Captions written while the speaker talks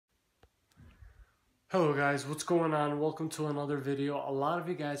Hello guys, what's going on? Welcome to another video. A lot of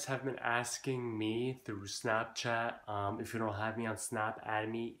you guys have been asking me through Snapchat. If you don't have me on Snap, add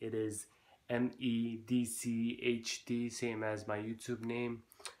me. It is MEDCHD, same as my YouTube name,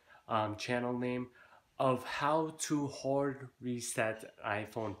 channel name, of how to hard reset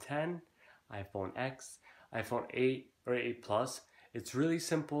iPhone 10, iPhone X, iPhone 8 or 8 Plus. It's really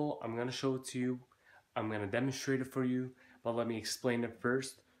simple. I'm gonna show it to you. I'm gonna demonstrate it for you, but let me explain it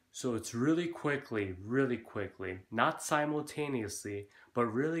first. So it's really quickly, not simultaneously, but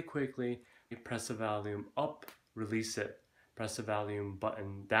really quickly, you press the volume up, release it. Press the volume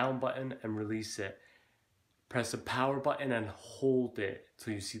button, down button, and release it. Press the power button and hold it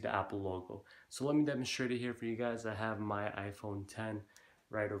till you see the Apple logo. So let me demonstrate it here for you guys. I have my iPhone 10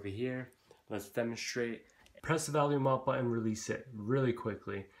 right over here. Let's demonstrate. Press the volume up button, release it really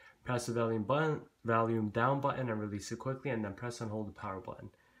quickly. Press the volume down button and release it quickly, and then press and hold the power button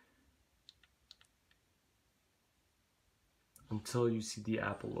until you see the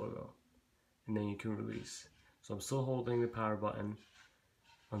Apple logo, and then you can release. So I'm still holding the power button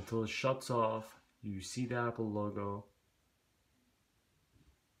until it shuts off. You see the Apple logo.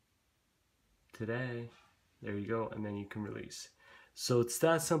 Today, there you go, and then you can release. So it's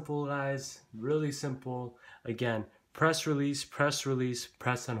that simple, guys. Really simple. Again, press release, press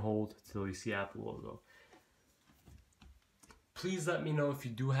and hold till you see Apple logo. Please let me know if you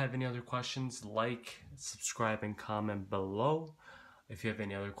do have any other questions. Like, subscribe, and comment below if you have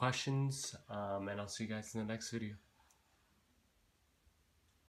any other questions. And I'll see you guys in the next video.